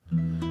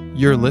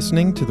You're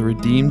listening to the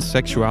Redeemed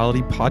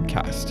Sexuality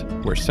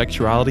Podcast, where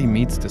sexuality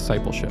meets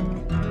discipleship.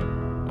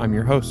 I'm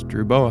your host,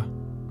 Drew Boa.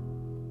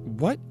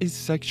 What is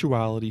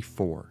sexuality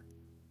for?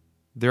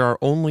 There are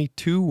only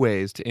two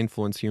ways to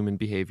influence human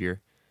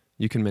behavior.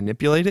 You can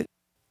manipulate it,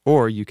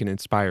 or you can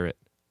inspire it.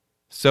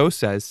 So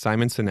says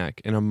Simon Sinek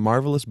in a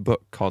marvelous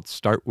book called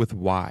Start With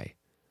Why.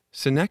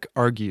 Sinek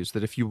argues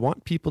that if you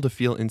want people to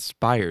feel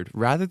inspired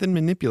rather than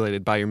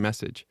manipulated by your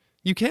message,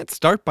 you can't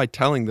start by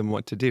telling them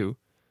what to do.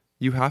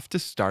 You have to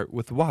start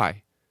with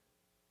why.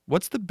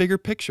 What's the bigger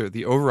picture,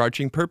 the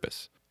overarching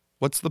purpose?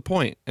 What's the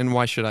point, and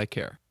why should I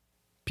care?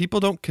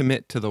 People don't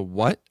commit to the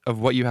what of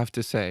what you have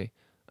to say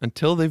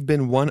until they've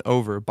been won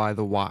over by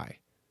the why.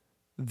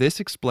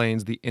 This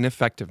explains the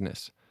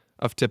ineffectiveness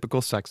of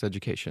typical sex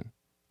education.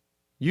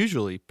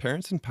 Usually,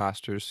 parents and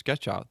pastors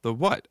sketch out the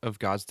what of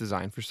God's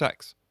design for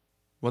sex,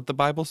 what the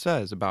Bible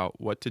says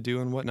about what to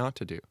do and what not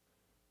to do.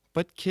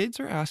 But kids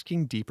are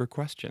asking deeper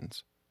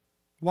questions.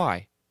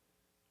 Why?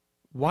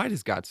 Why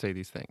does God say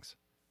these things?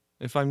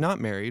 If I'm not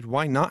married,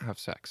 why not have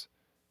sex?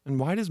 And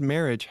why does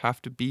marriage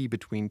have to be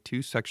between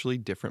two sexually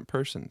different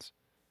persons?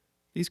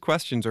 These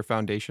questions are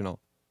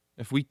foundational.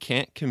 If we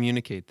can't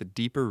communicate the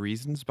deeper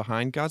reasons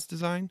behind God's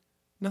design,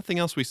 nothing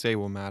else we say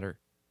will matter.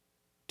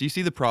 Do you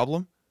see the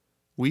problem?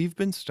 We've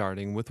been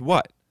starting with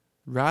what,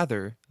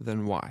 rather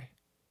than why.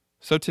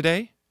 So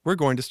today, we're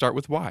going to start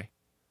with why.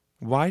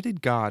 Why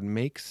did God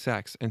make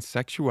sex and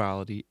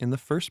sexuality in the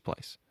first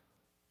place?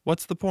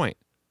 What's the point?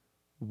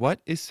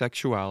 What is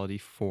sexuality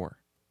for?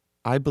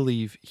 I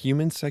believe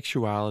human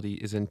sexuality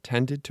is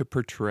intended to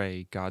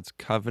portray God's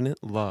covenant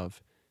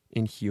love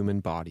in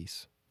human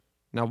bodies.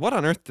 Now, what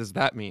on earth does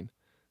that mean?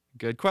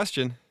 Good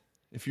question.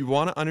 If you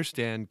want to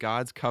understand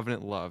God's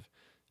covenant love,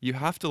 you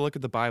have to look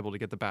at the Bible to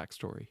get the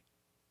backstory.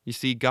 You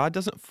see, God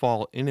doesn't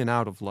fall in and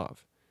out of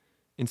love.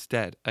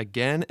 Instead,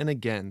 again and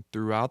again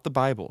throughout the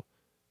Bible,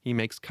 he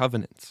makes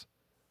covenants.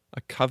 A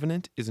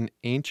covenant is an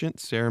ancient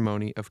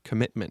ceremony of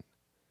commitment.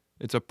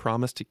 It's a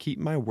promise to keep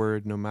my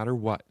word no matter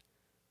what,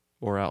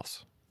 or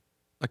else.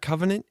 A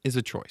covenant is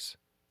a choice.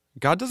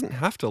 God doesn't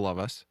have to love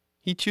us.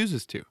 He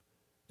chooses to.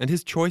 And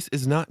his choice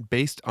is not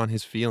based on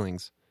his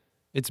feelings.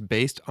 It's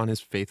based on his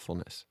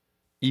faithfulness,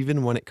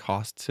 even when it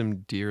costs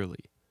him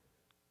dearly.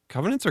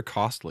 Covenants are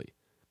costly.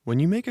 When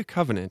you make a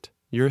covenant,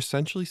 you're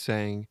essentially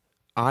saying,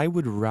 I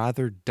would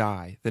rather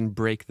die than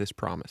break this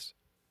promise,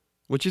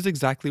 which is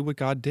exactly what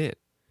God did.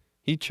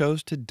 He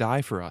chose to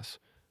die for us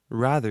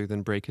rather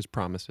than break his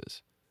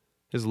promises.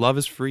 His love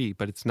is free,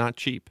 but it's not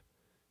cheap.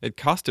 It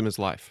cost him his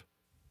life.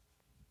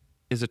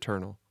 Is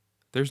eternal.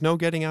 There's no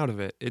getting out of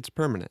it. It's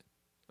permanent.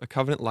 A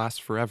covenant lasts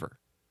forever.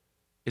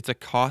 It's a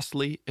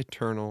costly,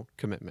 eternal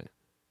commitment.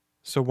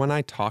 So when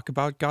I talk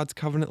about God's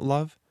covenant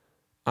love,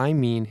 I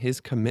mean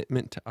his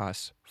commitment to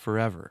us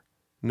forever,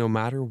 no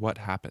matter what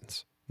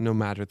happens, no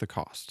matter the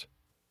cost.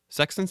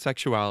 Sex and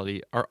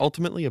sexuality are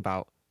ultimately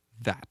about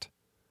that.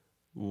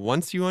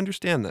 Once you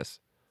understand this,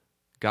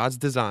 God's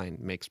design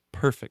makes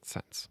perfect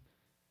sense.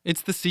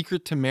 It's the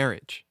secret to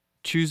marriage,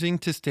 choosing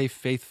to stay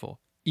faithful,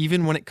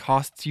 even when it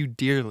costs you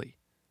dearly,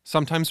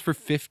 sometimes for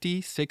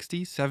 50,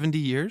 60, 70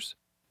 years.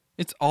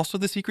 It's also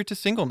the secret to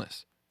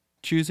singleness,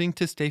 choosing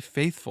to stay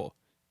faithful,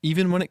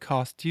 even when it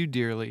costs you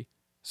dearly,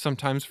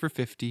 sometimes for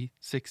 50,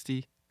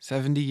 60,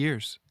 70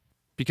 years,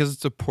 because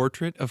it's a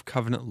portrait of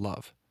covenant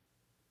love.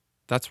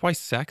 That's why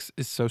sex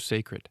is so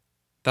sacred.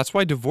 That's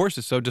why divorce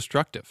is so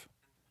destructive.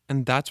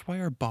 And that's why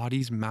our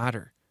bodies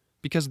matter,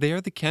 because they are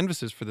the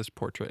canvases for this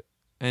portrait.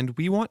 And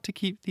we want to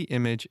keep the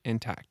image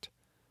intact.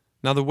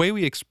 Now, the way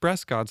we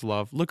express God's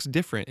love looks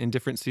different in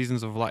different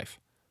seasons of life.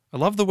 I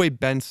love the way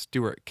Ben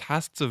Stewart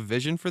casts a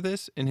vision for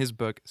this in his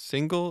book,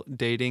 Single,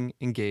 Dating,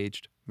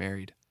 Engaged,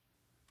 Married.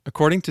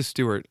 According to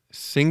Stewart,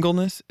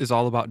 singleness is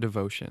all about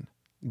devotion.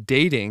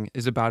 Dating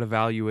is about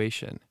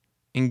evaluation.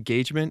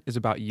 Engagement is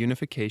about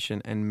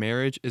unification, and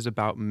marriage is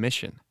about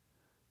mission.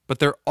 But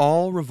they're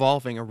all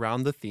revolving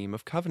around the theme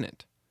of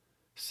covenant.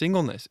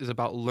 Singleness is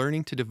about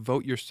learning to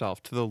devote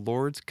yourself to the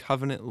Lord's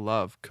covenant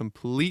love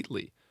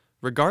completely,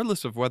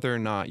 regardless of whether or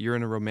not you're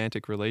in a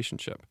romantic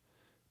relationship,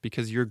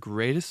 because your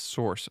greatest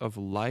source of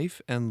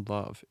life and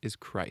love is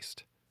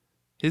Christ.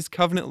 His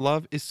covenant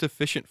love is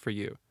sufficient for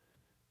you,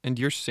 and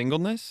your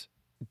singleness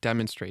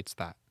demonstrates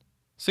that.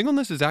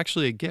 Singleness is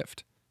actually a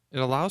gift. It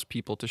allows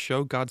people to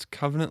show God's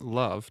covenant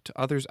love to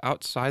others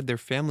outside their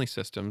family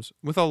systems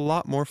with a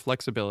lot more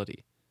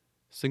flexibility.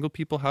 Single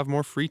people have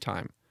more free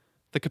time,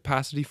 the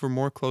capacity for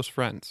more close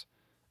friends,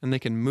 and they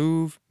can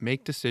move,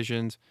 make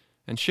decisions,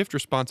 and shift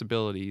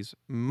responsibilities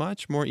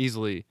much more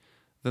easily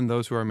than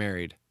those who are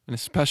married, and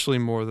especially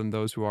more than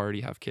those who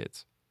already have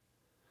kids.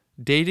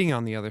 Dating,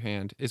 on the other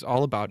hand, is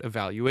all about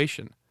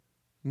evaluation,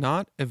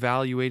 not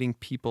evaluating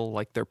people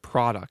like their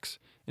products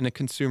in a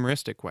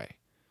consumeristic way,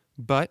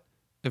 but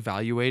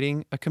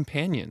evaluating a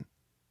companion.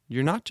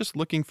 You're not just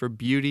looking for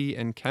beauty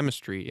and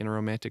chemistry in a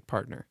romantic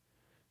partner.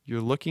 You're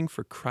looking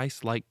for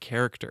Christ-like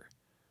character.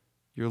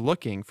 You're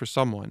looking for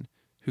someone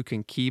who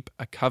can keep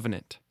a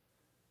covenant.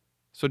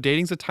 So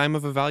dating's a time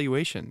of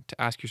evaluation to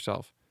ask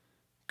yourself,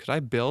 Could I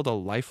build a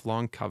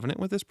lifelong covenant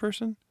with this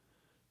person?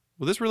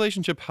 Will this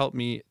relationship help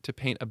me to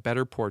paint a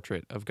better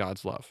portrait of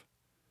God's love?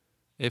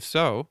 If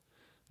so,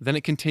 then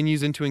it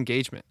continues into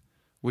engagement,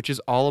 which is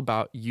all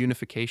about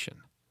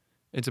unification.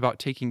 It's about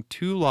taking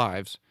two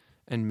lives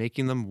and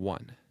making them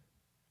one.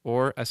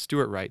 Or, as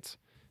Stuart writes,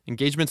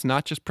 engagement's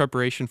not just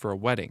preparation for a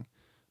wedding,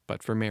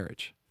 but for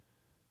marriage.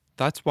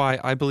 That's why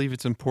I believe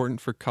it's important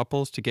for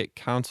couples to get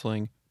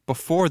counseling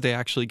before they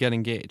actually get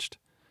engaged.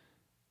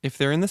 If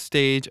they're in the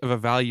stage of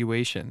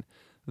evaluation,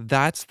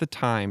 that's the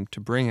time to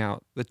bring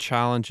out the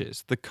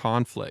challenges, the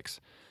conflicts,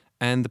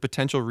 and the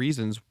potential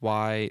reasons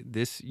why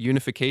this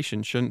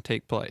unification shouldn't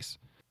take place.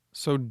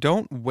 So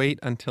don't wait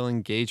until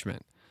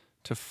engagement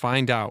to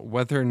find out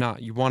whether or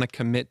not you want to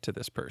commit to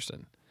this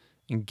person.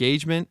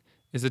 Engagement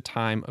is a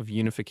time of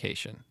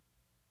unification.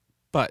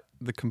 But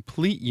the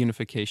complete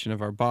unification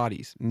of our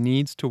bodies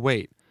needs to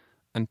wait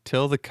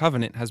until the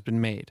covenant has been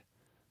made,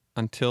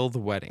 until the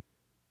wedding.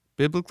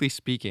 Biblically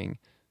speaking,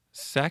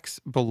 sex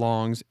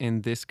belongs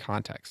in this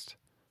context: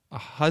 a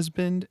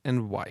husband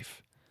and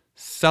wife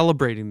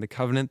celebrating the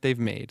covenant they've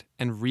made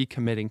and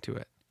recommitting to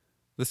it.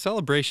 The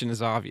celebration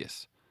is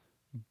obvious,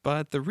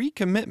 but the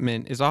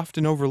recommitment is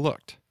often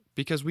overlooked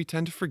because we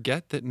tend to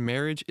forget that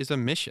marriage is a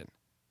mission.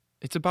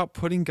 It's about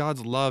putting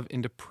God's love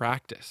into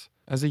practice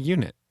as a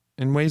unit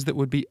in ways that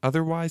would be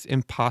otherwise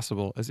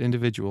impossible as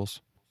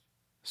individuals.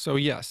 So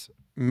yes,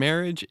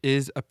 marriage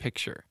is a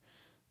picture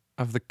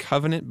of the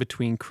covenant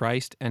between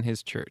Christ and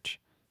his church.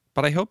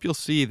 But I hope you'll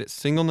see that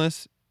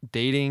singleness,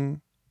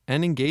 dating,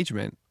 and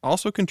engagement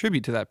also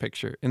contribute to that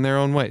picture in their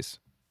own ways.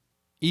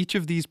 Each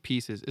of these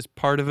pieces is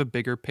part of a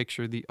bigger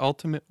picture, the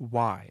ultimate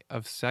why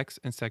of sex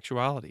and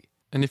sexuality.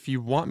 And if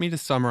you want me to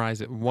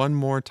summarize it one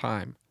more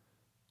time,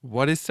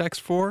 what is sex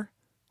for?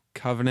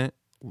 Covenant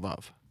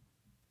love.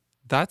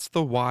 That's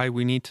the why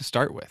we need to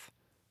start with.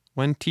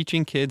 When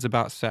teaching kids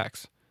about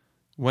sex,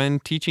 when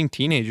teaching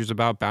teenagers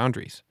about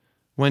boundaries,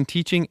 when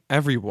teaching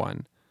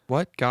everyone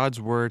what God's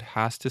word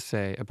has to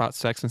say about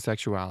sex and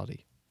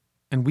sexuality.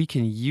 And we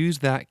can use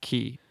that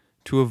key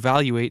to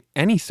evaluate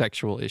any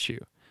sexual issue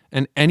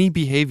and any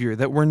behavior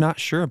that we're not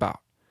sure about.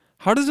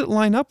 How does it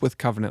line up with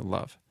covenant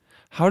love?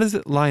 How does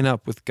it line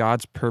up with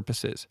God's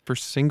purposes for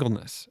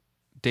singleness,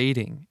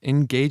 dating,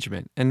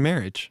 engagement, and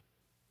marriage?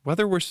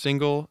 Whether we're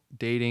single,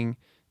 dating,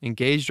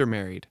 engaged, or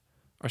married,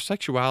 our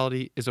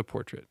sexuality is a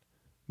portrait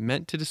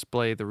meant to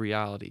display the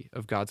reality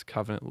of God's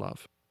covenant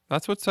love.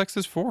 That's what sex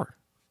is for.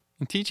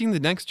 In teaching the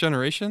next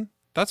generation,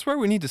 that's where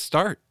we need to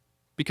start.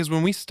 Because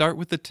when we start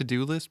with the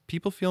to-do list,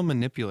 people feel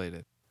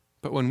manipulated.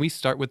 But when we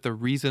start with the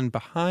reason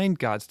behind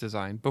God's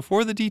design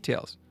before the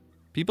details,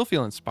 people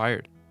feel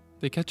inspired.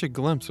 They catch a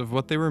glimpse of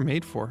what they were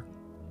made for.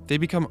 They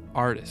become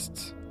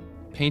artists,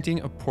 painting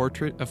a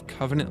portrait of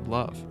covenant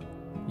love,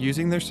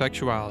 using their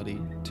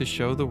sexuality to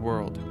show the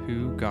world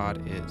who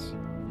God is.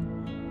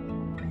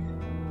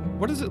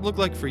 What does it look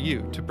like for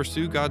you to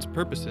pursue God's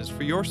purposes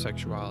for your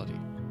sexuality?